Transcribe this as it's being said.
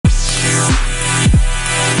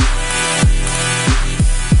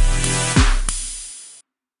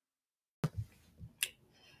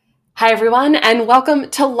Hi, everyone, and welcome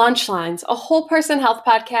to Lunchlines, a whole person health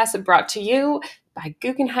podcast brought to you by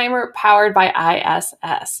Guggenheimer, powered by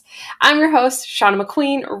ISS. I'm your host, Shauna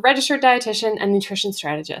McQueen, registered dietitian and nutrition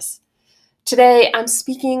strategist. Today, I'm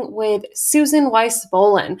speaking with Susan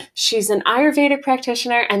Weiss-Boland. She's an Ayurvedic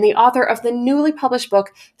practitioner and the author of the newly published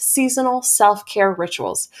book, Seasonal Self-Care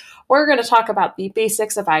Rituals. We're going to talk about the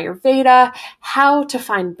basics of Ayurveda, how to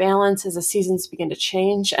find balance as the seasons begin to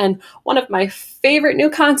change, and one of my favorite new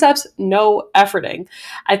concepts, no efforting.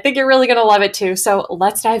 I think you're really going to love it too, so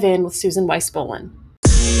let's dive in with Susan Weiss-Boland.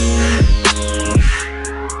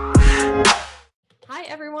 Hi,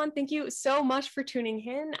 everyone. Thank you so much for tuning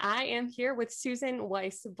in. I am here with Susan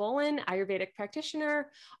Weiss-Boland, Ayurvedic practitioner,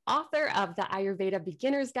 author of the Ayurveda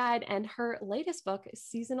Beginner's Guide, and her latest book,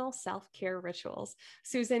 Seasonal Self-Care Rituals.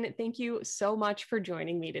 Susan, thank you so much for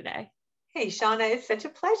joining me today. Hey, Shauna, it's such a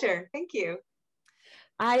pleasure. Thank you.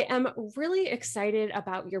 I am really excited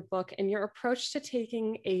about your book and your approach to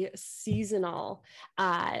taking a seasonal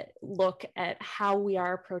look at how we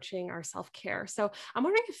are approaching our self-care. So I'm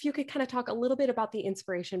wondering if you could kind of talk a little bit about the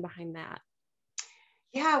inspiration behind that.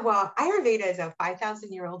 Yeah, well, Ayurveda is a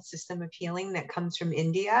 5,000-year-old system of healing that comes from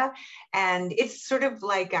India. And it's sort of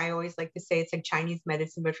like, I always like to say, it's like Chinese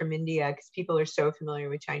medicine, but from India, because people are so familiar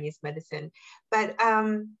with Chinese medicine. But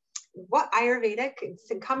what Ayurveda,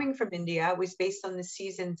 coming from India, was based on the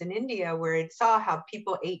seasons in India, where it saw how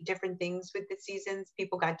people ate different things with the seasons.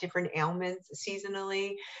 People got different ailments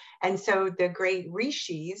seasonally. And so the great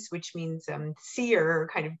rishis, which means seer, or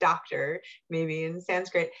kind of doctor, maybe in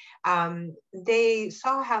Sanskrit, they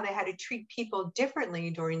saw how they had to treat people differently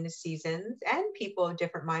during the seasons, and people of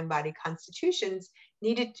different mind-body constitutions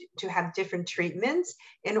needed to have different treatments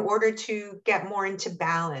in order to get more into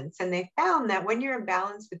balance. And they found that when you're in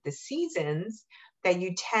balance with the seasons, that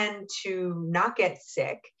you tend to not get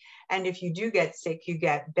sick. And if you do get sick, you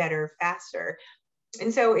get better faster.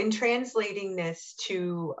 And so in translating this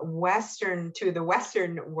to the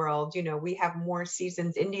Western world, we have more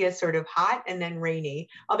seasons. India is sort of hot and then rainy,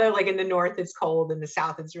 although like in the North, it's cold, in the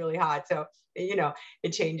South, it's really hot. So,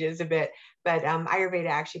 it changes a bit. But Ayurveda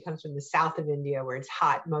actually comes from the south of India, where it's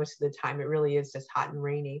hot most of the time. It really is just hot and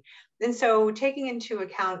rainy. And so taking into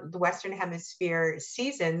account the Western Hemisphere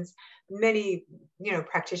seasons, many,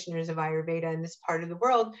 practitioners of Ayurveda in this part of the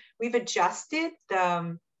world, we've adjusted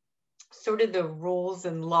the sort of the rules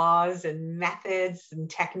and laws and methods and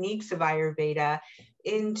techniques of Ayurveda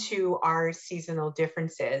into our seasonal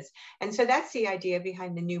differences. And so that's the idea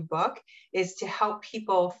behind the new book, is to help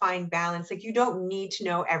people find balance. Like, you don't need to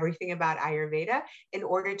know everything about Ayurveda in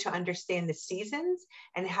order to understand the seasons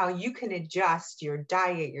and how you can adjust your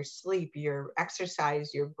diet, your sleep, your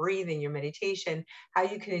exercise, your breathing, your meditation, how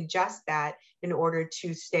you can adjust that in order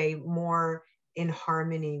to stay more in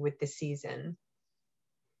harmony with the season.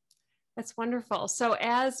 That's wonderful. So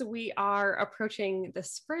as we are approaching the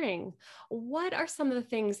spring, what are some of the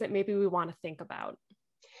things that maybe we want to think about?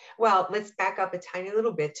 Well, let's back up a tiny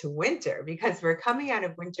little bit to winter, because we're coming out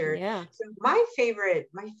of winter. Yeah. So my favorite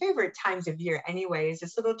times of year anyway is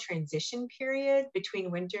this little transition period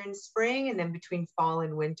between winter and spring, and then between fall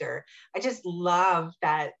and winter. I just love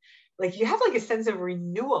that. Like, you have like a sense of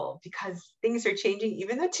renewal because things are changing.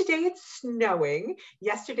 Even though today it's snowing,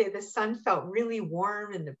 yesterday the sun felt really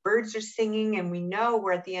warm and the birds are singing, and we know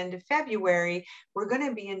we're at the end of February, we're going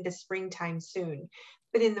to be into springtime soon.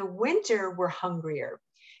 But in the winter, we're hungrier.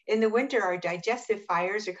 In the winter, our digestive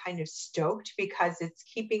fires are kind of stoked because it's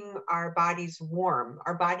keeping our bodies warm.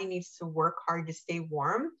 Our body needs to work hard to stay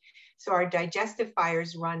warm. So our digestive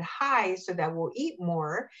fires run high so that we'll eat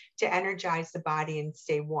more to energize the body and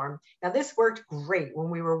stay warm. Now, this worked great when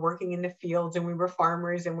we were working in the fields and we were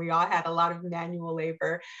farmers and we all had a lot of manual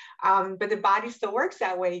labor. But the body still works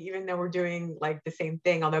that way, even though we're doing like the same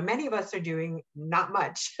thing, although many of us are doing not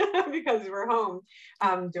much because we're home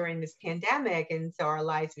during this pandemic. And so our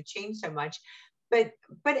lives have changed so much. But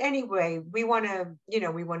anyway, we want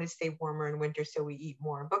to stay warmer in winter, so we eat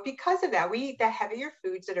more. But because of that, we eat the heavier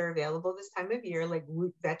foods that are available this time of year, like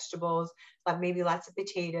root vegetables, like maybe lots of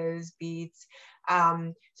potatoes, beets,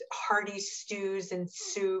 hearty stews and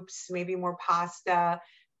soups, maybe more pasta.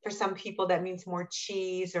 For some people, that means more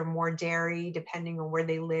cheese or more dairy, depending on where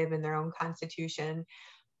they live in their own constitution.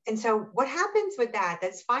 And so what happens with that,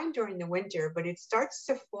 that's fine during the winter, but it starts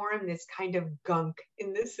to form this kind of gunk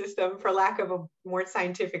in the system, for lack of a more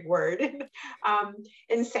scientific word.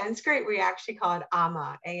 In Sanskrit, we actually call it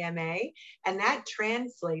ama, A-M-A, and that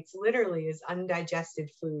translates literally as undigested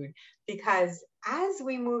food, because as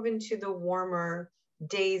we move into the warmer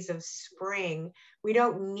days of spring, we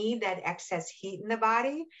don't need that excess heat in the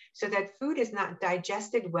body, so that food is not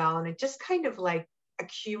digested well, and it just kind of like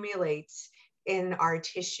accumulates in our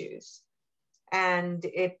tissues. And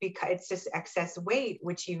it's just excess weight,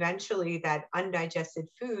 which eventually that undigested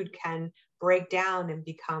food can break down and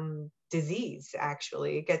become disease.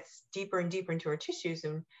 Actually, it gets deeper and deeper into our tissues,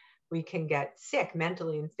 and we can get sick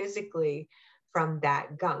mentally and physically from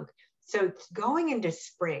that gunk. So going into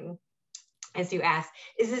spring, as you asked,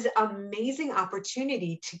 is this amazing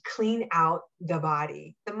opportunity to clean out the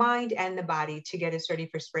body, the mind and the body, to get us ready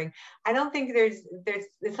for spring. I don't think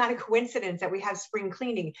it's not a coincidence that we have spring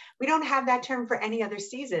cleaning. We don't have that term for any other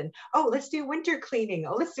season. Oh, let's do winter cleaning.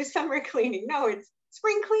 Oh, let's do summer cleaning. No, it's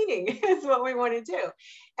spring cleaning is what we want to do.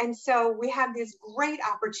 And so we have this great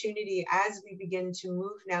opportunity as we begin to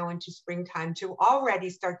move now into springtime to already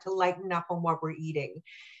start to lighten up on what we're eating.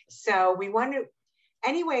 So we want to,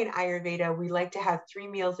 anyway, in Ayurveda, we like to have 3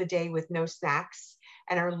 meals a day with no snacks.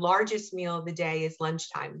 And our largest meal of the day is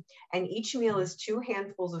lunchtime. And each meal is 2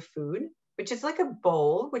 handfuls of food, which is like a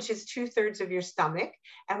bowl, which is 2/3 of your stomach.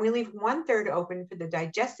 And we leave 1/3 open for the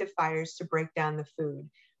digestive fibers to break down the food.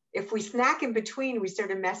 If we snack in between, we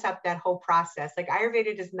sort of mess up that whole process. Like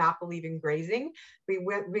Ayurveda does not believe in grazing. We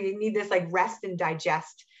need this like rest and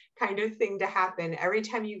digest kind of thing to happen. Every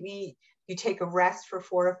time you eat, you take a rest for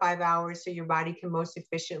 4 to 5 hours so your body can most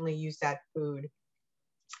efficiently use that food.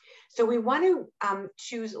 So we want to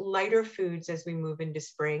choose lighter foods as we move into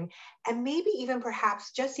spring, and maybe even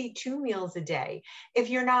perhaps just eat 2 meals a day. If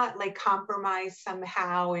you're not like compromised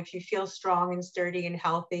somehow, if you feel strong and sturdy and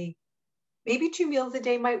healthy, maybe 2 meals a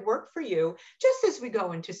day might work for you just as we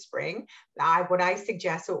go into spring. What I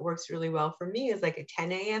suggest, what works really well for me, is like a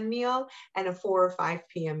 10 a.m. meal and a 4 or 5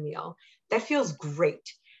 p.m. meal. That feels great.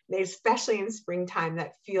 Especially in springtime,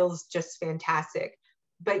 that feels just fantastic.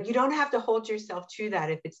 But you don't have to hold yourself to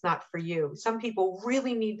that if it's not for you. Some people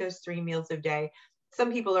really need those 3 meals a day.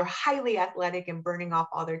 Some people are highly athletic and burning off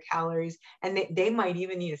all their calories, and they might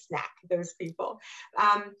even need a snack, those people.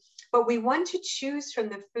 But we want to choose from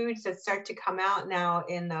the foods that start to come out now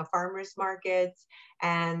in the farmers markets,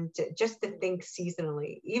 and just to think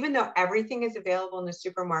seasonally. Even though everything is available in the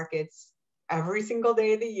supermarkets every single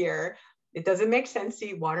day of the year, it doesn't make sense to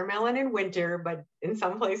eat watermelon in winter, but in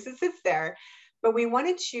some places it's there. But we want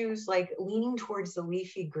to choose like leaning towards the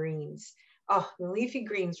leafy greens. Oh, the leafy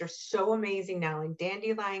greens are so amazing now, like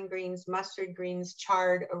dandelion greens, mustard greens,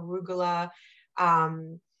 chard, arugula.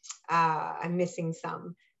 I'm missing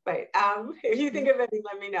some, but if you think of any,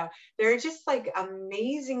 let me know. There are just like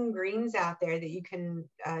amazing greens out there that you can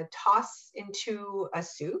toss into a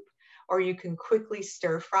soup, or you can quickly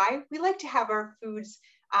stir fry. We like to have our foods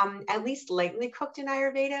at least lightly cooked in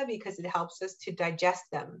Ayurveda because it helps us to digest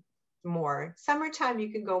them more. Summertime, you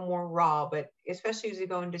can go more raw, but especially as we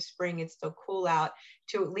go into spring, it's still cool out,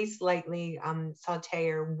 to at least lightly saute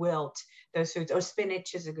or wilt those foods. Or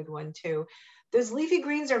spinach is a good one too. Those leafy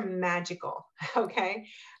greens are magical, okay?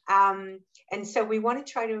 And so we want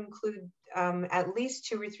to try to include at least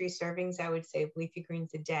 2 or 3 servings, I would say, of leafy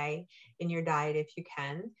greens a day in your diet if you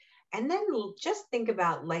can. And then just think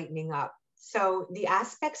about lightening up. So the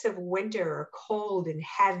aspects of winter are cold and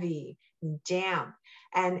heavy and damp.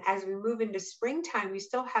 And as we move into springtime, we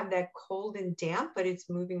still have that cold and damp, but it's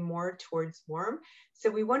moving more towards warm. So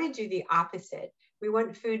we want to do the opposite. We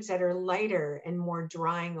want foods that are lighter and more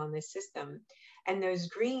drying on the system. And those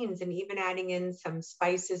greens, and even adding in some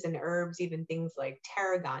spices and herbs, even things like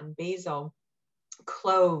tarragon, basil,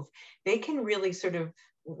 clove, they can really sort of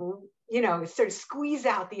squeeze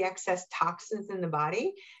out the excess toxins in the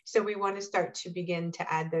body. So we want to start to begin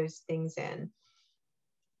to add those things in.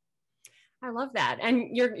 I love that.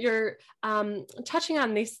 And you're touching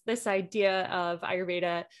on this idea of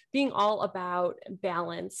Ayurveda being all about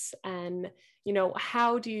balance, and,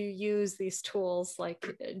 how do you use these tools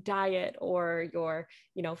like diet or your,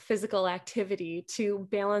 physical activity to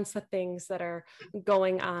balance the things that are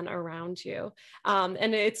going on around you.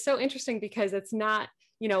 And it's so interesting because it's not,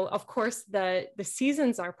 of course the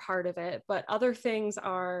seasons are part of it, but other things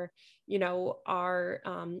are, our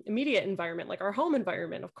immediate environment, like our home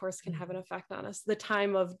environment, of course, can have an effect on us. The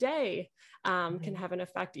time of day can have an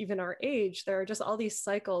effect, even our age. There are just all these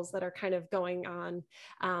cycles that are kind of going on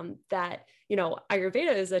that,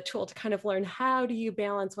 Ayurveda is a tool to kind of learn, how do you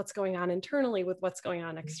balance what's going on internally with what's going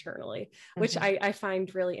on externally, which I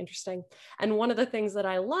find really interesting. And one of the things that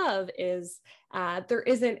I love is there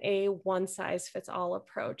isn't a one size fits all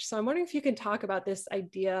approach. So I'm wondering if you can talk about this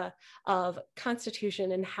idea of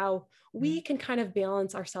constitution and how we can kind of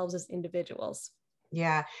balance ourselves as individuals.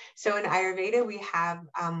 Yeah. So in Ayurveda, we have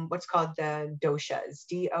what's called the doshas,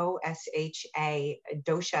 DOSHA.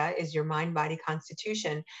 Dosha is your mind, body,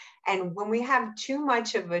 constitution. And when we have too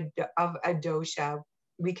much of a dosha,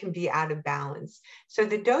 we can be out of balance. So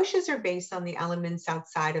the doshas are based on the elements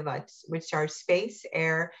outside of us, which are space,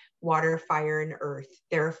 air, water, fire, and earth.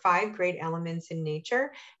 There are 5 great elements in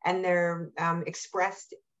nature, and they're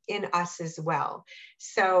expressed in us as well.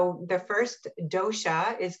 So the first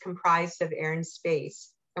dosha is comprised of air and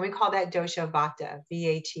space. And we call that dosha vata,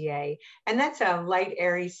 V-A-T-A. And that's a light,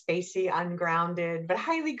 airy, spacey, ungrounded, but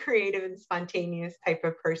highly creative and spontaneous type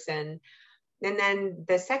of person. And then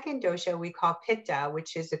the second dosha we call pitta,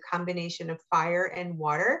 which is a combination of fire and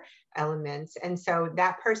water elements. And so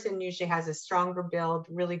that person usually has a stronger build,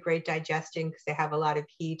 really great digestion because they have a lot of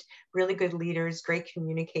heat, really good leaders, great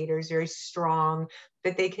communicators, very strong,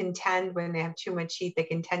 but they can tend, when they have too much heat, they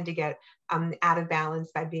can tend to get out of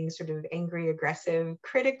balance by being sort of angry, aggressive,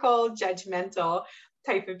 critical, judgmental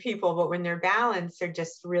type of people. But when they're balanced, they're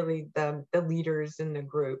just really the leaders in the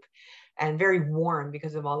group and very warm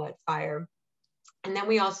because of all that fire. And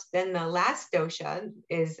then the last dosha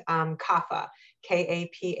is kapha,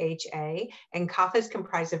 K-A-P-H-A, and kapha is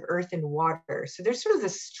comprised of earth and water. So there's sort of the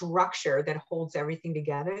structure that holds everything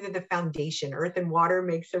together. They're the foundation. Earth and water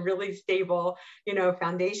makes a really stable,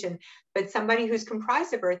 foundation. But somebody who's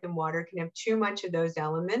comprised of earth and water can have too much of those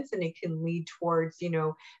elements, and it can lead towards,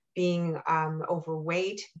 being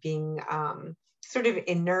overweight, being sort of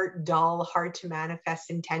inert, dull, hard to manifest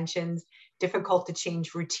intentions, difficult to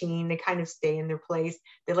change routine. They kind of stay in their place.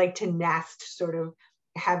 They like to nest, sort of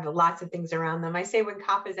have lots of things around them. I say when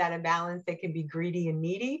kapha is out of balance, they can be greedy and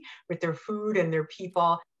needy with their food and their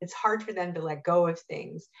people. It's hard for them to let go of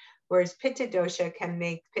things. Whereas pitta,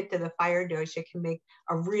 the fire dosha, can make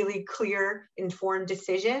a really clear, informed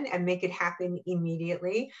decision and make it happen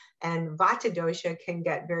immediately. And vata dosha can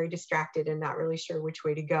get very distracted and not really sure which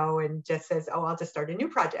way to go and just says, oh, I'll just start a new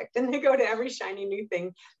project. And they go to every shiny new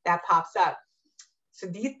thing that pops up. So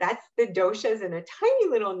that's the doshas in a tiny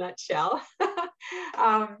little nutshell.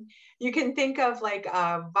 You can think of like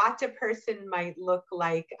a vata person might look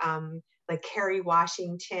like Kerry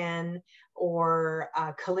Washington or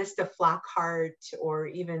Callista Flockhart or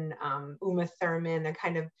even Uma Thurman. They're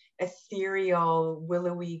kind of ethereal,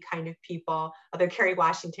 willowy kind of people. Although Kerry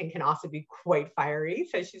Washington can also be quite fiery,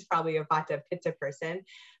 so she's probably a vata pitta person.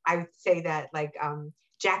 I would say that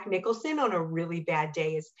Jack Nicholson on a really bad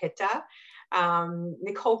day is pitta.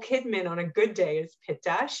 Nicole Kidman on a good day is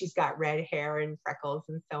pitta. She's got red hair and freckles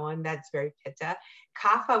and so on. That's very pitta.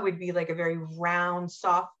 Kapha would be like a very round,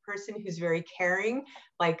 soft person who's very caring,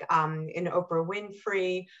 like in Oprah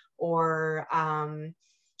Winfrey or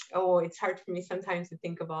it's hard for me sometimes to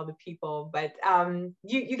think of all the people, but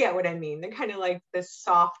you get what I mean. They're kind of like the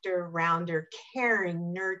softer, rounder,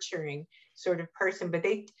 caring, nurturing sort of person, but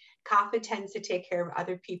kapha tends to take care of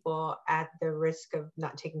other people at the risk of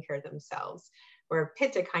not taking care of themselves, where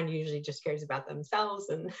pitta kind of usually just cares about themselves,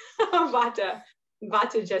 and vata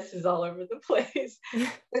just is all over the place.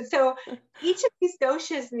 And so each of these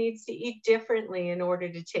doshas needs to eat differently in order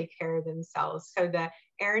to take care of themselves. So the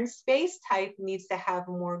air and space type needs to have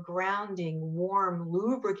more grounding, warm,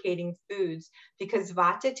 lubricating foods because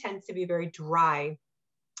vata tends to be very dry.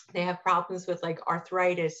 They have problems with like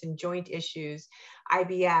arthritis and joint issues,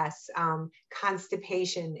 IBS,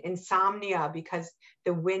 constipation, insomnia because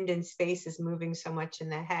the wind and space is moving so much in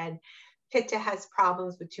the head. Pitta has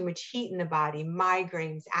problems with too much heat in the body,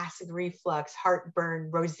 migraines, acid reflux,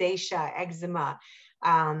 heartburn, rosacea, eczema.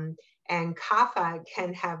 And kapha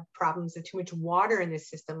can have problems with too much water in the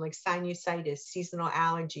system, like sinusitis, seasonal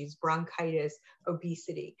allergies, bronchitis,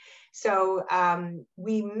 obesity. So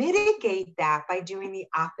we mitigate that by doing the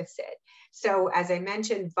opposite. So as I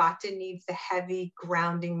mentioned, vata needs the heavy,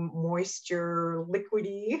 grounding, moisture,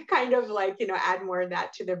 liquidy, kind of like, add more of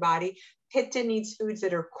that to their body. Pitta needs foods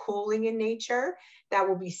that are cooling in nature, that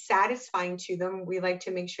will be satisfying to them. We like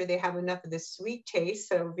to make sure they have enough of the sweet taste.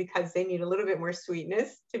 So because they need a little bit more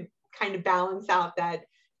sweetness to kind of balance out that,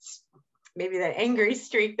 maybe that angry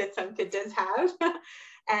streak that some pittas have.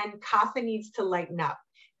 And kapha needs to lighten up.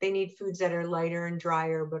 They need foods that are lighter and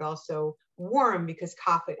drier, but also warm because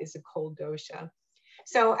kapha is a cold dosha.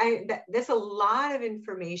 So there's a lot of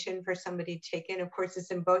information for somebody to take in. Of course,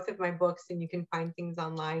 it's in both of my books and you can find things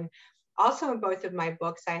online. Also in both of my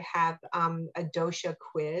books, I have a dosha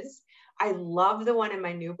quiz. I love the one in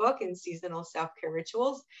my new book, in Seasonal Self-Care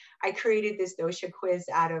Rituals. I created this dosha quiz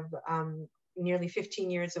out of nearly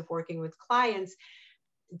 15 years of working with clients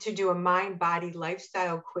to do a mind-body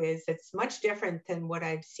lifestyle quiz that's much different than what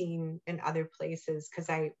I've seen in other places, because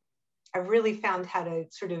I really found how to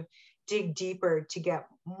sort of dig deeper to get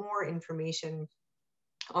more information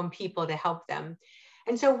on people to help them.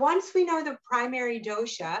 And so once we know the primary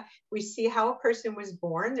dosha, we see how a person was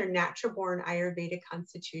born, their natural born Ayurvedic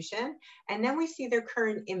constitution, and then we see their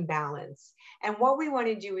current imbalance. And what we want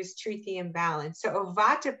to do is treat the imbalance. So a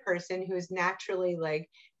Vata person who is naturally like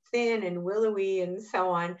thin and willowy and so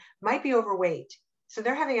on might be overweight. So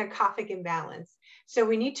they're having a kaphic imbalance. So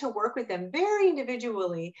we need to work with them very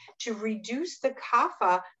individually to reduce the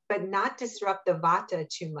kapha, but not disrupt the vata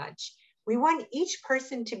too much. We want each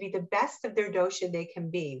person to be the best of their dosha they can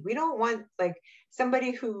be. We don't want like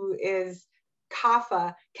somebody who is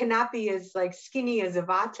kapha cannot be as like skinny as a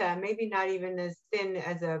vata, maybe not even as thin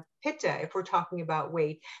as a pitta if we're talking about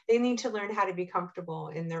weight. They need to learn how to be comfortable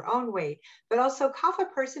in their own weight. But also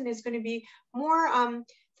kapha person is going to be more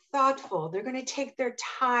thoughtful. They're going to take their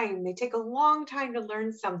time. They take a long time to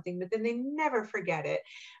learn something, but then they never forget it.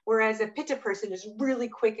 Whereas a pitta person is really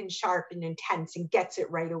quick and sharp and intense and gets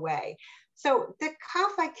it right away. So the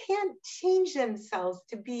kapha can't change themselves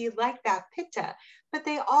to be like that pitta, but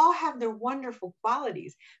they all have their wonderful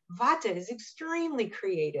qualities. Vata is extremely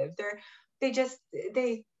creative.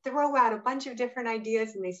 They throw out a bunch of different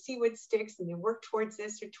ideas and they see what sticks and they work towards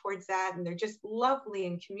this or towards that. And they're just lovely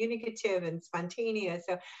and communicative and spontaneous.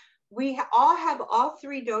 So we all have all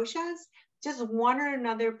three doshas, just one or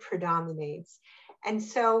another predominates. And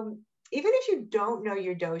so even if you don't know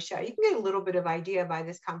your dosha, you can get a little bit of idea by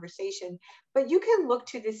this conversation, but you can look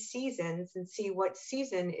to the seasons and see what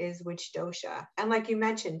season is which dosha. And like you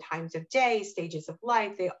mentioned, times of day, stages of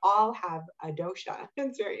life, they all have a dosha.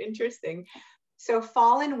 It's very interesting. So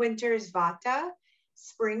fall and winter is vata,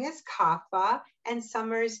 spring is kapha, and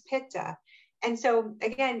summer is pitta. And so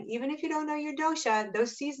again, even if you don't know your dosha,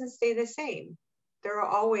 those seasons stay the same. There are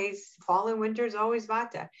always, fall and winter is always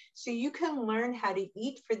vata. So you can learn how to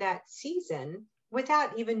eat for that season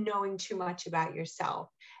without even knowing too much about yourself.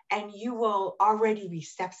 And you will already be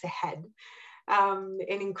steps ahead in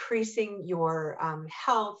increasing your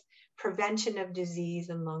health, prevention of disease,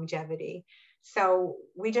 and longevity. So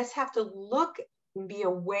we just have to look and be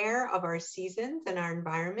aware of our seasons and our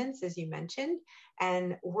environments, as you mentioned,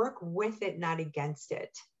 and work with it, not against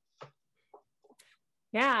it.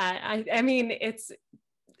 Yeah, I mean,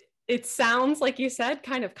 it sounds like you said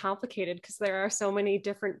kind of complicated because there are so many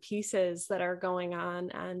different pieces that are going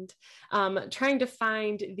on, and trying to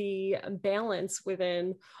find the balance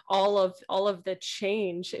within all of the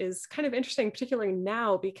change is kind of interesting, particularly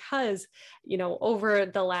now because, you know, over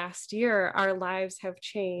the last year our lives have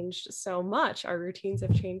changed so much, our routines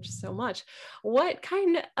have changed so much. What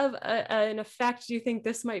kind of an effect do you think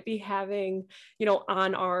this might be having, you know,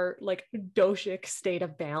 on our like doshic state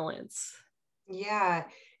of balance? Yeah,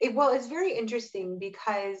 it's very interesting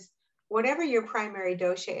because whatever your primary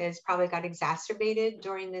dosha is probably got exacerbated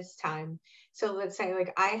during this time. So let's say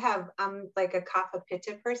like I'm like a kapha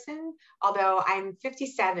pitta person, although I'm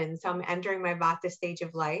 57, so I'm entering my vata stage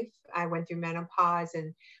of life. I went through menopause,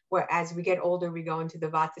 and as we get older, we go into the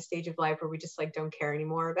vata stage of life where we just like don't care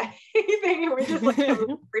anymore about anything, and we're just like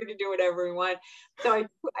free to do whatever we want. So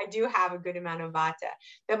I do have a good amount of vata,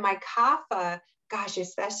 but my kapha, gosh,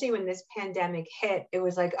 especially when this pandemic hit, it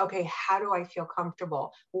was like, okay, how do I feel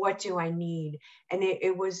comfortable? What do I need? And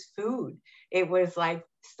it was food. It was like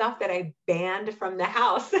stuff that I banned from the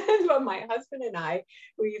house. But my husband and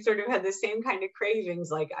we sort of had the same kind of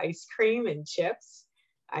cravings, like ice cream and chips,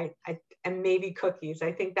 and maybe cookies.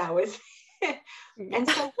 I think that was and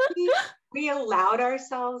so we allowed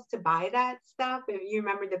ourselves to buy that stuff. If you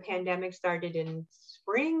remember, the pandemic started in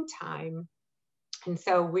springtime. And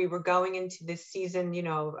so we were going into this season, you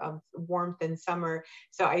know, of warmth and summer.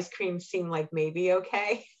 So ice cream seemed like maybe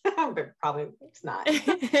okay, but probably it's not.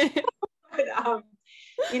 But,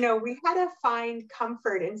 you know, we had to find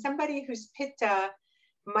comfort. And somebody who's pitta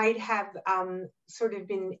might have sort of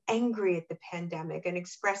been angry at the pandemic and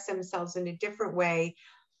expressed themselves in a different way,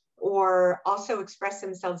 or also express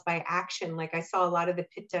themselves by action. Like I saw a lot of the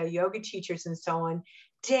pitta yoga teachers and so on,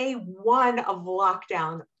 day one of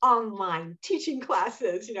lockdown, online teaching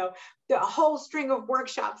classes, you know, the whole string of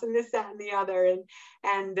workshops and this, that, and the other.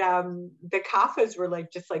 And the kaphas were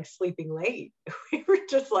like, just like sleeping late. We were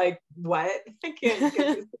just like, what? I can't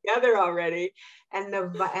get this together already. And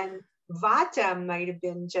vata might have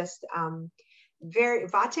been just,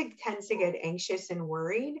 vata tends to get anxious and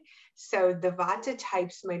worried. So the vata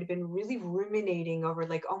types might have been really ruminating over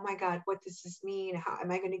like, oh my God, what does this mean? How am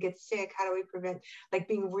I going to get sick? How do we prevent, like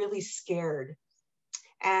being really scared?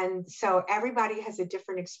 And so everybody has a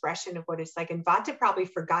different expression of what it's like. And vata probably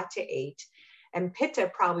forgot to eat. And pitta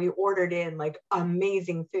probably ordered in like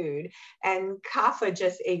amazing food. And kapha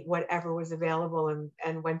just ate whatever was available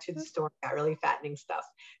and went to the store and got really fattening stuff.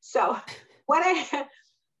 So what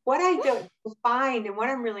what I don't find and what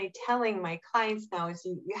I'm really telling my clients now is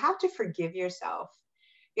you have to forgive yourself.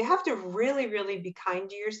 You have to really, really be kind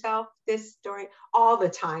to yourself this during all the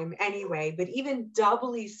time anyway, but even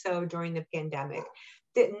doubly so during the pandemic.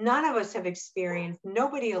 That none of us have experienced,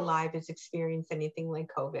 nobody alive has experienced anything like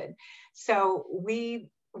COVID. So we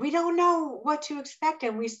don't know what to expect,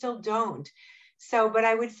 and we still don't. So, but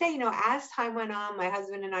I would say, as time went on, my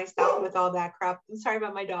husband and I stopped with all that crap. I'm sorry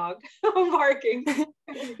about my dog barking.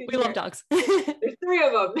 We love dogs. There's three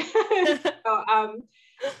of them.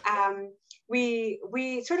 So,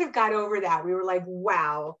 we sort of got over that. We were like,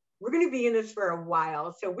 wow, we're going to be in this for a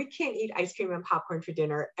while. So we can't eat ice cream and popcorn for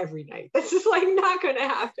dinner every night. This is like not going to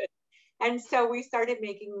happen. And so we started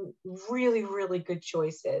making really, really good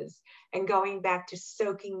choices and going back to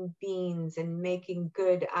soaking beans and making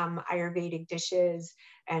good Ayurvedic dishes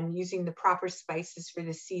and using the proper spices for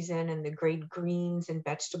the season and the great greens and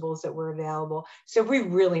vegetables that were available. So we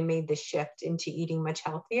really made the shift into eating much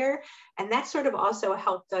healthier. And that sort of also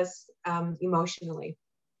helped us emotionally.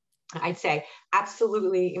 I'd say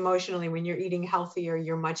absolutely emotionally, when you're eating healthier,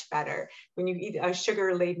 you're much better. When you eat a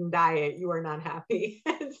sugar laden diet, you are not happy.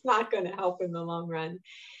 It's not going to help in the long run.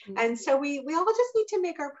 And so we all just need to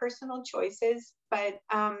make our personal choices. But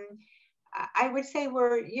I would say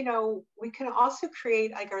we can also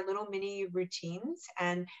create like our little mini routines,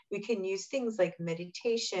 and we can use things like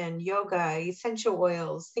meditation, yoga, essential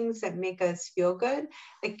oils, things that make us feel good.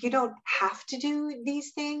 Like you don't have to do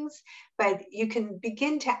these things, but you can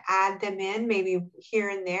begin to add them in maybe here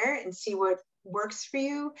and there and see what works for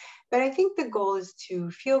you. But I think the goal is to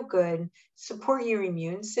feel good, support your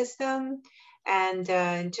immune system, and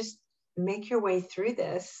just make your way through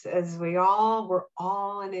this, as we're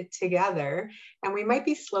all in it together, and we might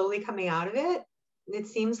be slowly coming out of it. It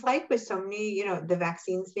seems like, with so many, the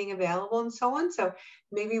vaccines being available and so on. So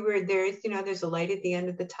maybe there's a light at the end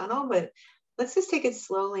of the tunnel, but let's just take it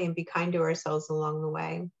slowly and be kind to ourselves along the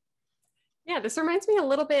way. Yeah, this reminds me a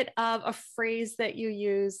little bit of a phrase that you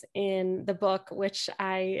use in the book, which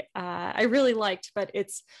I really liked, but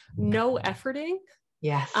it's no efforting.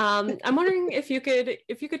 Yes. I'm wondering if you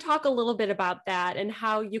could talk a little bit about that and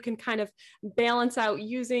how you can kind of balance out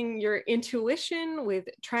using your intuition with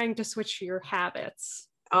trying to switch your habits.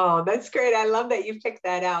 Oh, that's great. I love that you picked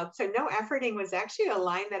that out. So no efforting was actually a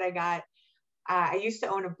line that I got. I used to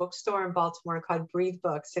own a bookstore in Baltimore called Breathe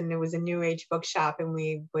Books, and it was a new age bookshop, and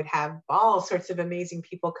we would have all sorts of amazing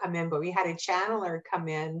people come in, but we had a channeler come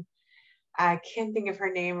in. I can't think of her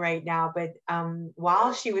name right now, but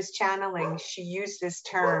while she was channeling, she used this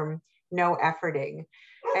term, no efforting.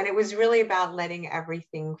 And it was really about letting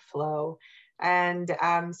everything flow. And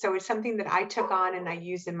so it's something that I took on and I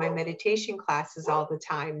use in my meditation classes all the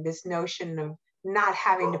time, this notion of not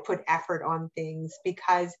having to put effort on things,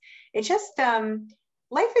 because it just,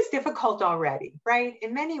 life is difficult already, right?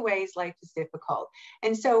 In many ways, life is difficult.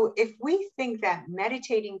 And so if we think that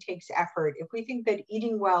meditating takes effort, if we think that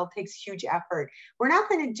eating well takes huge effort, we're not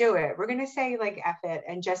going to do it. We're going to say like, F it,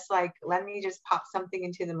 and just like, let me just pop something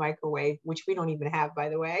into the microwave, which we don't even have, by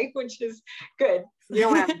the way, which is good. You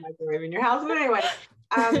don't have a microwave in your house, but anyway.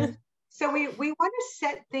 So we want to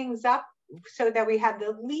set things up so that we have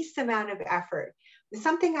the least amount of effort.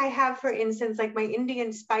 Something I have, for instance, like my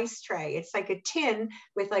Indian spice tray. It's like a tin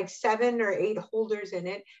with like 7 or 8 holders in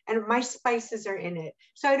it, and my spices are in it.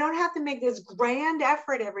 So I don't have to make this grand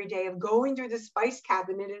effort every day of going through the spice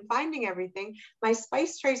cabinet and finding everything. My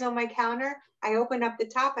spice tray's on my counter. I open up the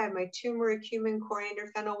top. I have my turmeric, cumin, coriander,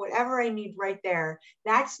 fennel, whatever I need right there.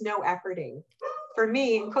 That's no efforting. For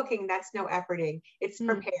me in cooking, that's no efforting. It's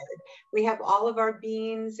prepared. We have all of our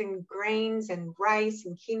beans and grains and rice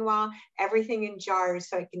and quinoa, everything in jars,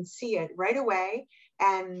 so I can see it right away.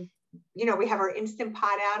 And we have our Instant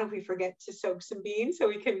Pot out if we forget to soak some beans, so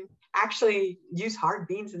we can actually use hard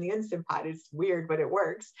beans in the Instant Pot. It's weird, but it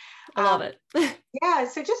works. I love it. Yeah,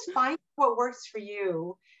 so just find what works for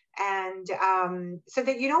you, and so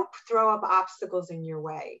that you don't throw up obstacles in your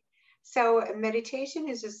way. So meditation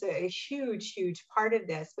is just a huge, huge part of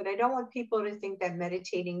this, but I don't want people to think that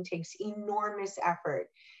meditating takes enormous effort.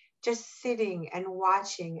 Just sitting and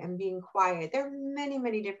watching and being quiet. There are many,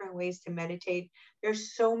 many different ways to meditate.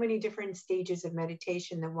 There's so many different stages of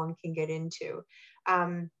meditation that one can get into.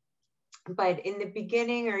 But in the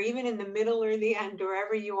beginning, or even in the middle or the end,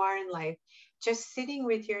 wherever you are in life, just sitting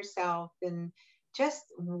with yourself and just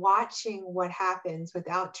watching what happens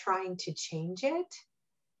without trying to change it,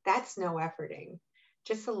 that's no efforting.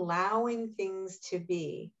 Just allowing things to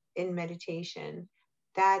be in meditation,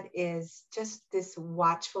 that is just this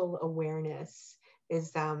watchful awareness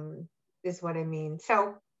is what I mean.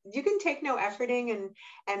 So you can take no efforting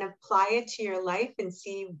and apply it to your life and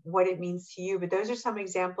see what it means to you. But those are some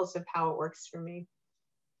examples of how it works for me.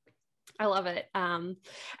 I love it. And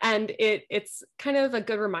it's kind of a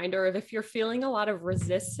good reminder of if you're feeling a lot of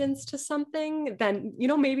resistance to something, then,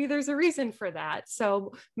 maybe there's a reason for that.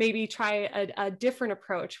 So maybe try a different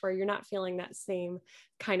approach where you're not feeling that same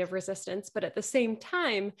kind of resistance, but at the same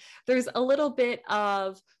time, there's a little bit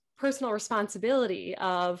of personal responsibility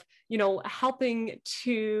of, helping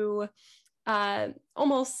to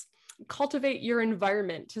almost cultivate your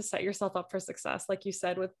environment to set yourself up for success, like you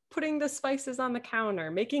said, with putting the spices on the counter,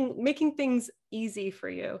 making things easy for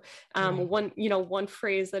you. One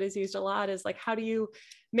phrase that is used a lot is like, how do you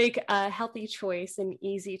make a healthy choice an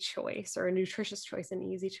easy choice, or a nutritious choice an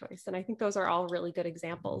easy choice? And I think those are all really good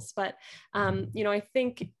examples. But I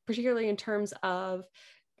think particularly in terms of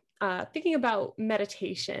thinking about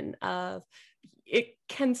meditation, it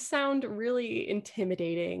can sound really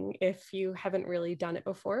intimidating if you haven't really done it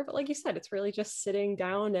before. But like you said, it's really just sitting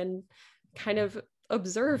down and kind of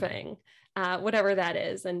observing whatever that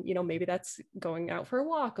is. And, maybe that's going out for a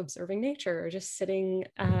walk, observing nature, or just sitting,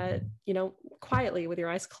 quietly with your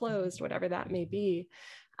eyes closed, whatever that may be.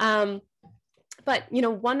 But,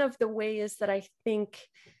 one of the ways that I think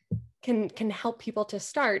can help people to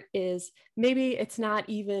start is maybe it's not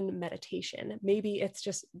even meditation. Maybe it's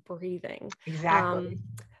just breathing. Exactly.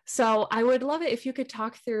 So I would love it if you could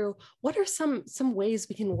talk through what are some ways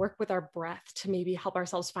we can work with our breath to maybe help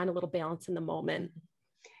ourselves find a little balance in the moment.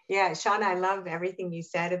 Yeah, Shauna, I love everything you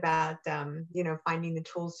said about, finding the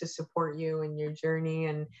tools to support you in your journey,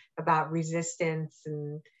 and about resistance,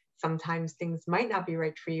 and sometimes things might not be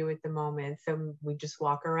right for you at the moment. So we just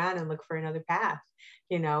walk around and look for another path.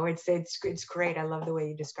 It's great. I love the way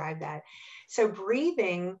you describe that. So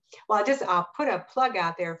breathing, well, I'll put a plug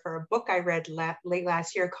out there for a book I read late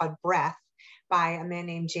last year called Breath by a man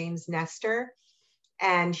named James Nestor.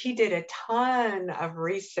 And he did a ton of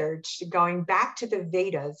research going back to the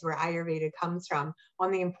Vedas, where Ayurveda comes from,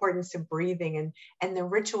 on the importance of breathing and the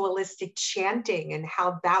ritualistic chanting and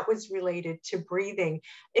how that was related to breathing.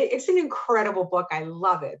 It's an incredible book. I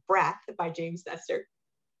love it. Breath by James Nestor.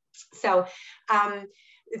 So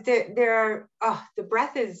the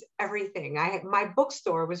breath is everything. My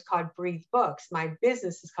bookstore was called Breathe Books. My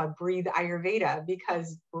business is called Breathe Ayurveda,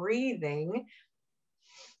 because breathing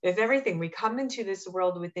is everything. We come into this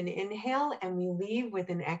world with an inhale and we leave with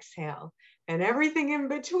an exhale. And everything in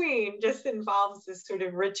between just involves this sort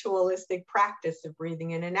of ritualistic practice of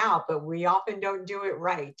breathing in and out, but we often don't do it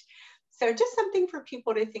right. So just something for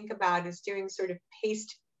people to think about is doing sort of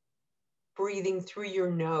paced breathing through your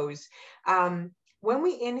nose. When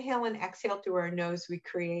we inhale and exhale through our nose, we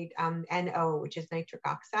create NO, which is nitric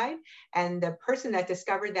oxide. And the person that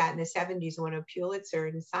discovered that in the 70s won a Pulitzer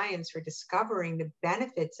in science for discovering the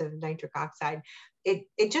benefits of nitric oxide.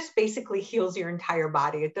 It just basically heals your entire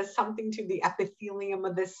body. It does something to the epithelium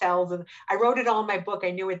of the cells. And I wrote it all in my book.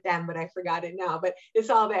 I knew it then, but I forgot it now, but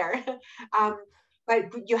it's all there.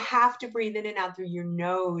 But you have to breathe in and out through your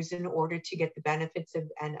nose in order to get the benefits of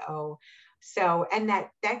NO. So, and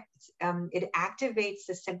it activates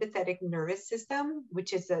the sympathetic nervous system,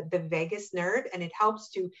 which is the vagus nerve, and it helps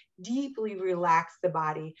to deeply relax the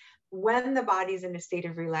body. When the body is in a state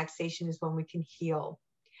of relaxation is when we can heal.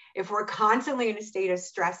 If we're constantly in a state of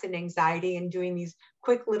stress and anxiety and doing these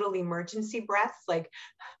quick little emergency breaths, like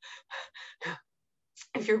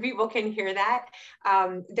if your people can hear that,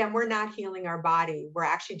 then we're not healing our body. We're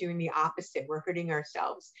actually doing the opposite. We're hurting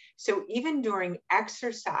ourselves. So even during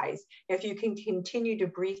exercise, if you can continue to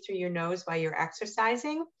breathe through your nose while you're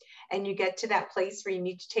exercising, and you get to that place where you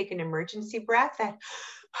need to take an emergency breath, that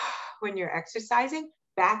when you're exercising,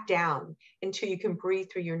 back down until you can breathe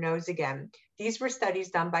through your nose again. These were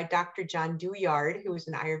studies done by Dr. John Douillard, who was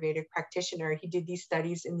an Ayurvedic practitioner. He did these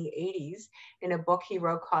studies in the 80s in a book he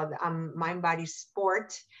wrote called Mind, Body,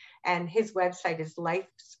 Sport. And his website is Life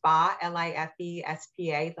Spa,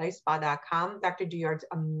 LIFESPA, lifespa.com. Dr. Douillard's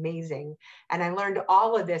amazing. And I learned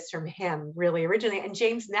all of this from him really originally. And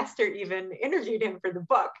James Nestor even interviewed him for the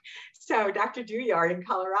book. So Dr. Douillard in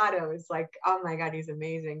Colorado is like, oh my God, he's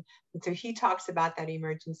amazing. And so he talks about that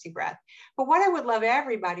emergency breath. But what I would love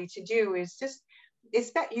everybody to do is just,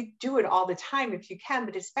 you do it all the time if you can,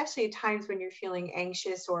 but especially at times when you're feeling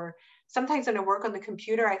anxious, or sometimes when I work on the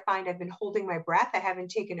computer, I find I've been holding my breath. I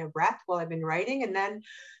haven't taken a breath while I've been writing. And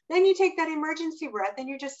then you take that emergency breath and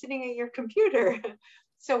you're just sitting at your computer.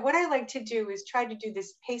 So what I like to do is try to do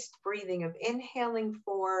this paced breathing of inhaling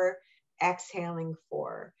 4, exhaling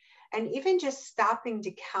 4. And even just stopping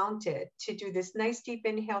to count it, to do this nice deep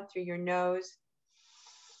inhale through your nose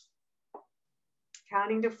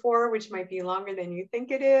counting to 4, which might be longer than you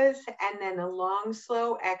think it is, and then a long,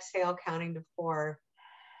 slow exhale, counting to 4.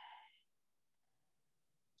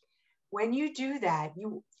 When you do that,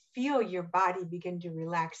 you feel your body begin to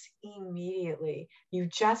relax immediately. You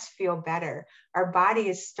just feel better. Our body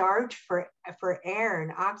is starved for air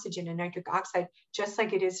and oxygen and nitric oxide, just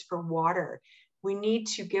like it is for water. We need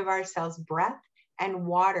to give ourselves breath and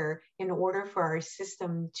water in order for our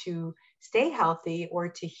system to stay healthy or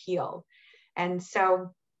to heal. And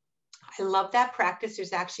so I love that practice.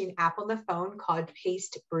 There's actually an app on the phone called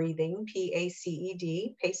Paced Breathing,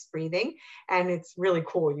 P-A-C-E-D, Paced Breathing. And it's really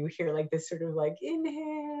cool. You hear like this sort of like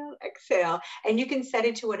inhale, exhale, and you can set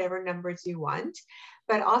it to whatever numbers you want.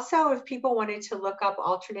 But also if people wanted to look up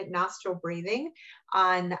alternate nostril breathing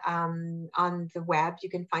on the web, you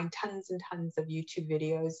can find tons and tons of YouTube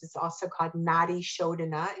videos. It's also called Nadi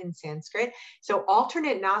Shodhana in Sanskrit. So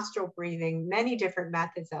alternate nostril breathing, many different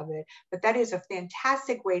methods of it, but that is a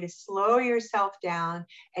fantastic way to slow yourself down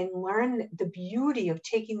and learn the beauty of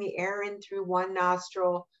taking the air in through one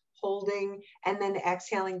nostril, holding, and then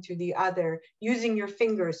exhaling through the other, using your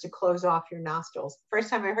fingers to close off your nostrils.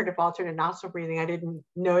 First time I heard of alternate nostril breathing, I didn't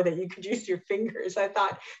know that you could use your fingers. I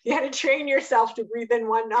thought you had to train yourself to breathe in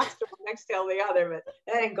one nostril and exhale the other, but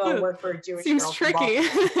that didn't go and work for a Jewish Seems girl. tricky.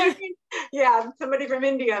 Yeah, somebody from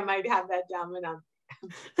India might have that down and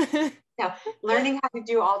Now, learning how to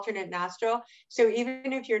do alternate nostril. So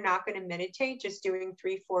even if you're not going to meditate, just doing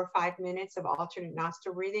 3, 4, 5 minutes of alternate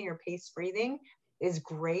nostril breathing or paced breathing is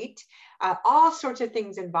great. All sorts of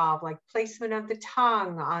things involved, like placement of the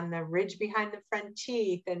tongue on the ridge behind the front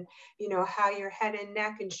teeth, and how your head and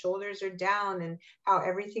neck and shoulders are down, and how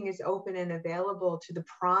everything is open and available to the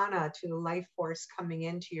prana, to the life force coming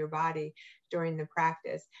into your body during the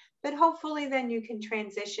practice. But hopefully then you can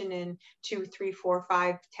transition into 3, 4,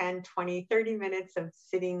 5, 10, 20, 30 minutes of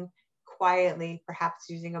sitting quietly, perhaps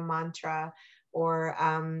using a mantra or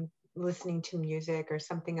listening to music or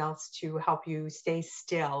something else to help you stay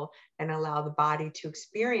still and allow the body to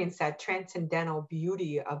experience that transcendental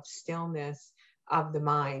beauty of stillness of the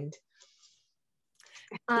mind.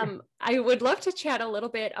 I would love to chat a little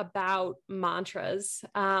bit about mantras.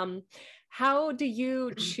 How do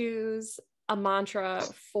you choose a mantra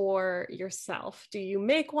for yourself? Do you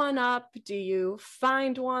make one up? Do you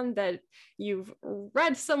find one that you've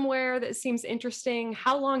read somewhere that seems interesting?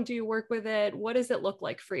 How long do you work with it? What does it look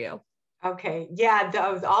like for you? Okay. Yeah,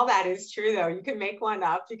 all that is true, though. You can make one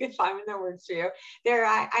up. You can find one that works for you.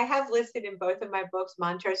 I have listed in both of my books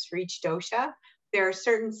mantras for each dosha. There are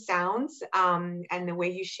certain sounds and the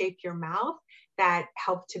way you shape your mouth that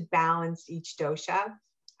help to balance each dosha.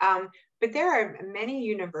 But there are many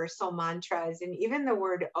universal mantras, and even the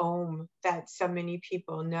word Om that so many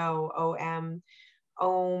people know, O-M.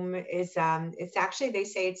 Om is, it's actually, they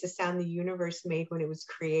say it's a sound the universe made when it was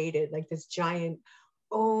created, like this giant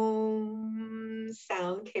Om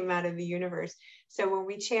sound came out of the universe. So when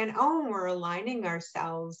we chant Om, we're aligning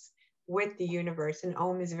ourselves with the universe, and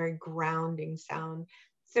Om is a very grounding sound.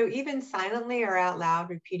 So even silently or out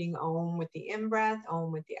loud, repeating Om with the in-breath,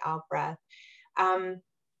 Om with the out-breath.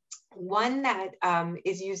 One that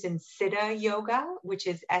is used in Siddha Yoga, which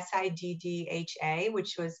is S-I-D-D-H-A,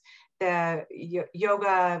 which was the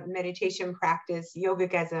yoga meditation practice,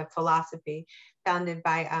 yoga as a philosophy, founded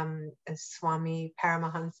by Swami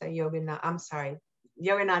Paramahansa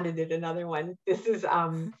Yogananda did another one. This is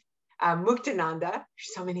Muktananda.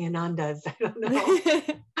 There's so many Anandas, I don't know.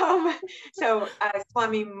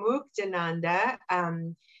 Swami Muktananda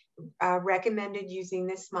recommended using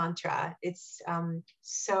this mantra. It's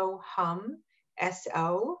Sohum,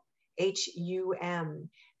 S-O-H-U-M.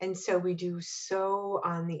 And so we do so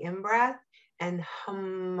on the in-breath and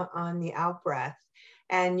hum on the out-breath.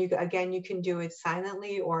 And you can do it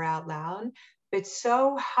silently or out loud. But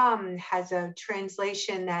Sohum has a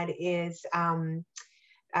translation that is, I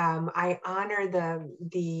honor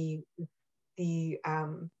the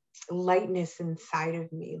lightness inside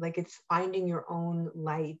of me. Like it's finding your own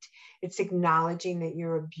light. It's acknowledging that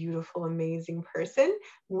you're a beautiful, amazing person,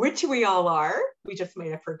 which we all are. We just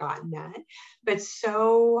might have forgotten that. But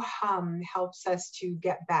Sohum helps us to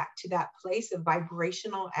get back to that place of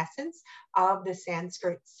vibrational essence of the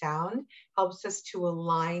Sanskrit sound, helps us to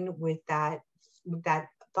align with that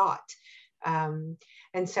thought.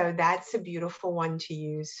 And so that's a beautiful one to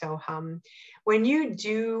use. So when you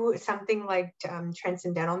do something like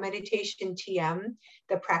transcendental meditation, TM,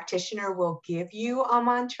 the practitioner will give you a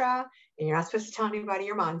mantra, and you're not supposed to tell anybody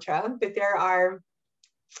your mantra, but there are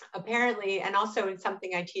apparently, and also in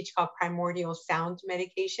something I teach called primordial sound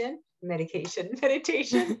meditation, medication.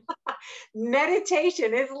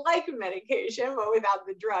 Meditation is like medication, but without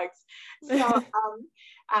the drugs. So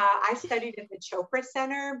I studied at the Chopra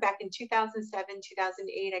Center back in 2007,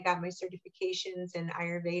 2008. I got my certifications in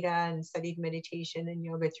Ayurveda and studied meditation and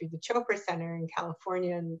yoga through the Chopra Center in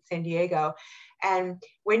California and San Diego. And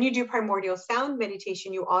when you do primordial sound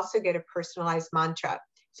meditation, you also get a personalized mantra.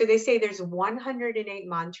 So they say there's 108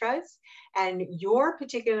 mantras, and your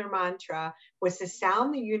particular mantra was the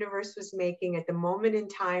sound the universe was making at the moment in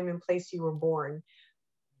time and place you were born.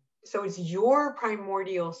 So it's your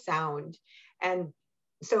primordial sound. And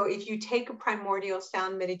so if you take a primordial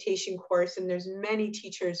sound meditation course, and there's many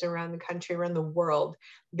teachers around the country, around the world,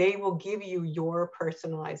 they will give you your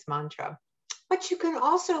personalized mantra. But you can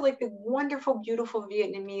also, like the wonderful, beautiful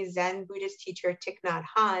Vietnamese Zen Buddhist teacher Thich Nhat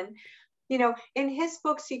Hanh, you know, in his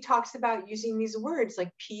books, he talks about using these words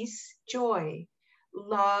like peace, joy,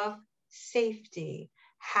 love, safety,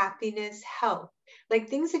 happiness, health, like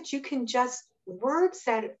things that you can just, words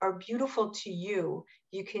that are beautiful to you,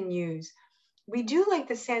 you can use. We do like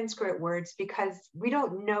the Sanskrit words because we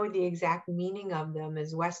don't know the exact meaning of them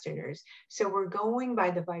as Westerners. So we're going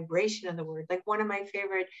by the vibration of the word. Like one of my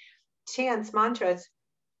favorite chants, mantras,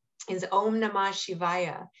 is Om Namah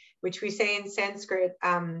Shivaya, which we say in Sanskrit.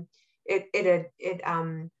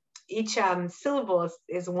 Each syllable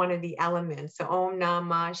is one of the elements. So Om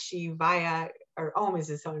Namah Shivaya, or Om is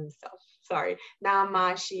its own self. Sorry.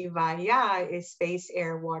 Namah Shivaya is space,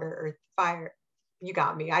 air, water, earth, fire. You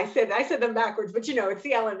got me. I said them backwards, but you know, it's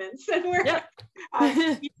the elements. And we're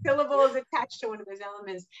each syllable is attached to one of those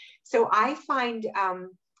elements. So I find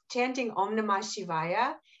chanting Om Namah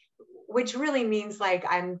Shivaya, which really means like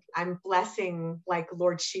I'm blessing like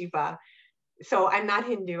Lord Shiva. So I'm not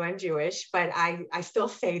Hindu, I'm Jewish, but I still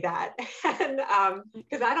say that. And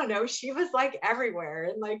because I don't know, Shiva's like everywhere,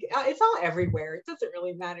 and like it's all everywhere. It doesn't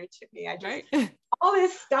really matter to me. I just all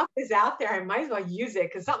this stuff is out there. I might as well use it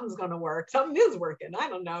because something's going to work. Something is working. I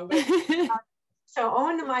don't know. But, so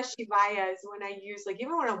Om Namah Shivaya is when I use, like,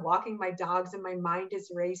 even when I'm walking my dogs and my mind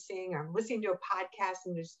is racing, or I'm listening to a podcast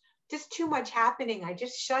and there's just too much happening, I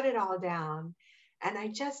just shut it all down. And I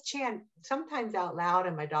just chant, sometimes out loud,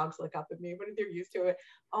 and my dogs look up at me when they're used to it.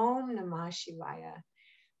 Om Namah Shivaya.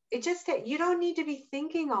 It just that you don't need to be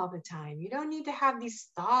thinking all the time. You don't need to have these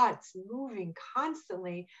thoughts moving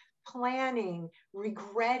constantly, planning,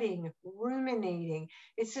 regretting, ruminating.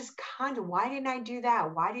 It's just kind of, why didn't I do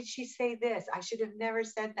that? Why did she say this? I should have never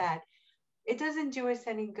said that. It doesn't do us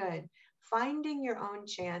any good. Finding your own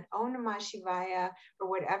chant, Om Namah Shivaya, or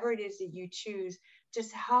whatever it is that you choose,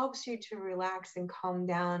 just helps you to relax and calm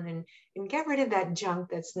down and get rid of that junk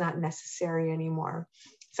that's not necessary anymore.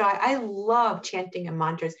 So I love chanting and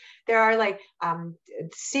mantras. There are like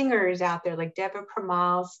singers out there like Deva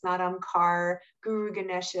Premal, Snatam Kaur, Guru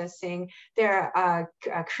Ganesha Singh. There are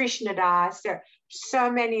Krishna Das. There are so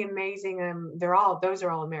many amazing. Those are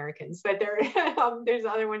all Americans, but there's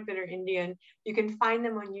other ones that are Indian. You can find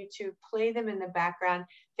them on YouTube. Play them in the background.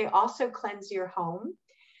 They also cleanse your home.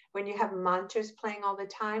 When you have mantras playing all the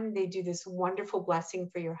time, they do this wonderful blessing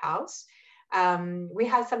for your house. We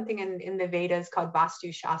have something in the Vedas called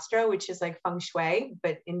Vastu Shastra, which is like feng shui,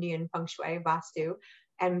 but Indian feng shui, Vastu.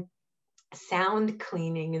 And sound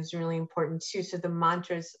cleaning is really important too. So the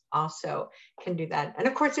mantras also can do that. And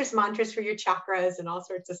of course, there's mantras for your chakras and all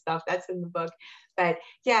sorts of stuff. That's in the book. But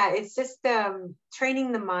yeah, it's just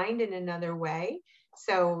training the mind in another way.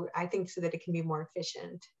 So I think so that it can be more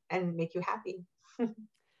efficient and make you happy.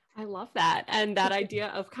 I love that. And that idea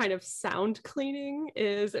of kind of sound cleaning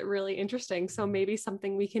is really interesting. So maybe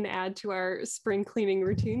something we can add to our spring cleaning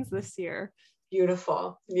routines this year.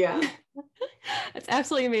 Beautiful. Yeah. It's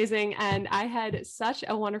absolutely amazing. And I had such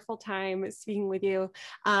a wonderful time speaking with you.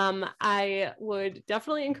 I would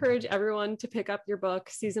definitely encourage everyone to pick up your book,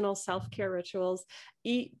 Seasonal Self-Care Rituals,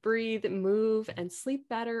 Eat, Breathe, Move, and Sleep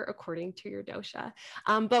Better According to Your Dosha.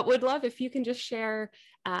 But would love if you can just share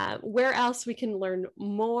where else we can learn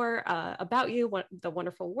more about you, the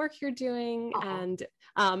wonderful work you're doing, and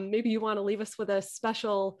maybe you want to leave us with a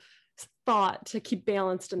special thought to keep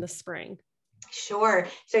balanced in the spring. Sure.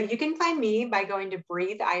 So you can find me by going to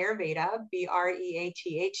Breathe Ayurveda,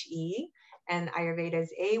 BREATHE, and Ayurveda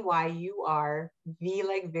is AYURV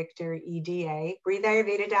like Victor, EDA,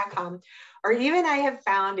 breatheayurveda.com. Or even I have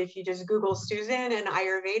found if you just Google Susan and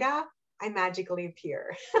Ayurveda, I magically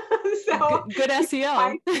appear. So good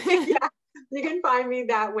SEO. You can find me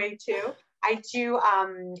that way too. I do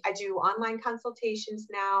online consultations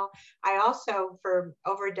now. I also, for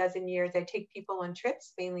over a dozen years, I take people on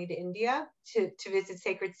trips, mainly to India, to visit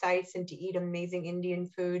sacred sites and to eat amazing Indian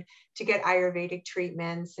food, to get Ayurvedic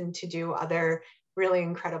treatments and to do other really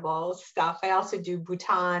incredible stuff. I also do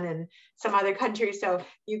Bhutan and some other countries. So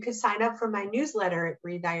you can sign up for my newsletter at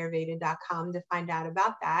breatheayurveda.com to find out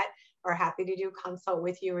about that. Or happy to do a consult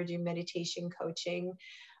with you or do meditation coaching.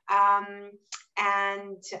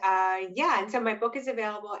 And so my book is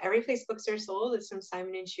available every place books are sold. It's from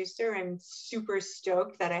Simon & Schuster. I'm super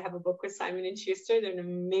stoked that I have a book with Simon & Schuster. They're an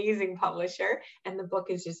amazing publisher, and the book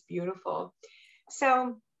is just beautiful.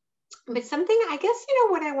 So, but something, I guess,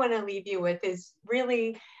 what I want to leave you with is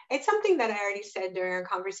really, it's something that I already said during our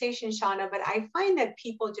conversation, Shauna, but I find that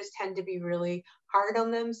people just tend to be really hard on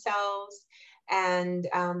themselves. And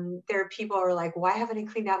there are people who are like, why haven't I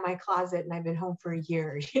cleaned out my closet and I've been home for a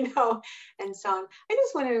year, and so on. I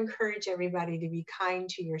just want to encourage everybody to be kind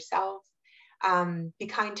to yourself, be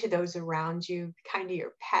kind to those around you, be kind to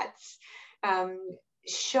your pets,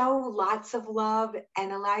 show lots of love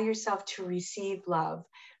and allow yourself to receive love.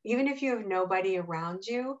 Even if you have nobody around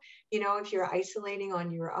you, if you're isolating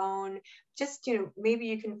on your own, just, maybe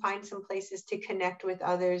you can find some places to connect with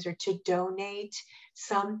others or to donate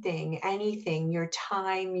something, anything, your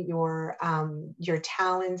time, your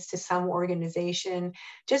talents to some organization.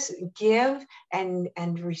 Just give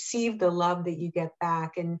and receive the love that you get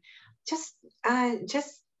back. And just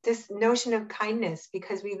this notion of kindness,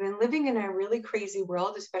 because we've been living in a really crazy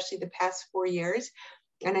world, especially the past 4 years.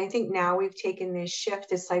 And I think now we've taken this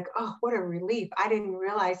shift. It's like, oh, what a relief. I didn't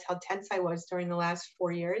realize how tense I was during the last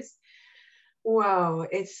 4 years. Whoa,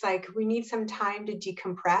 it's like we need some time to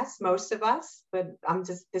decompress, most of us, but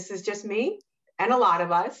this is just me and a lot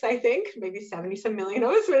of us, I think, maybe 70 some million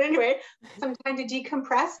of us, but anyway, some time to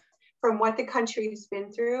decompress from what the country has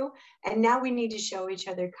been through. And now we need to show each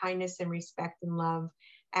other kindness and respect and love.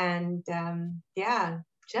 And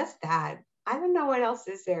just that. I don't know what else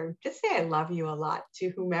is there. Just say I love you a lot to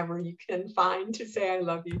whomever you can find to say I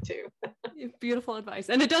love you to. Beautiful advice.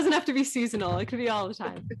 And it doesn't have to be seasonal. It could be all the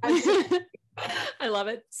time. I love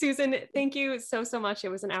it. Susan, thank you so much. It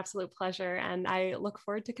was an absolute pleasure. And I look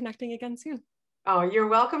forward to connecting again soon. Oh, you're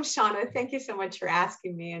welcome, Shauna. Thank you so much for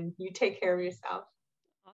asking me, and you take care of yourself.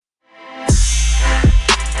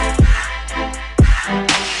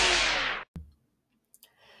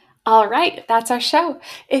 All right, that's our show.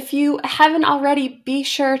 If you haven't already, be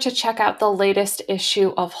sure to check out the latest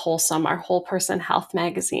issue of Wholesome, our Whole Person Health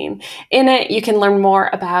magazine. In it, you can learn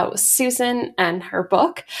more about Susan and her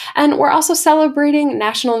book. And we're also celebrating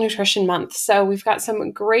National Nutrition Month. So we've got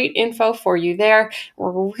some great info for you there.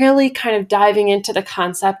 We're really kind of diving into the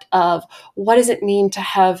concept of what does it mean to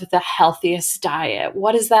have the healthiest diet?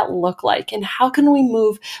 What does that look like? And how can we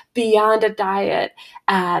move beyond a diet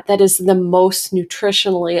that is the most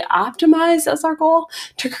nutritionally optimized as our goal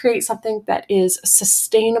to create something that is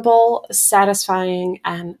sustainable, satisfying,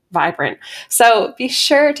 and vibrant. So be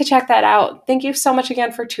sure to check that out. Thank you so much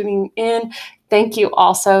again for tuning in. Thank you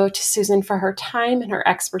also to Susan for her time and her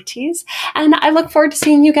expertise. And I look forward to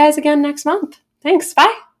seeing you guys again next month. Thanks.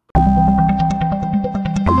 Bye.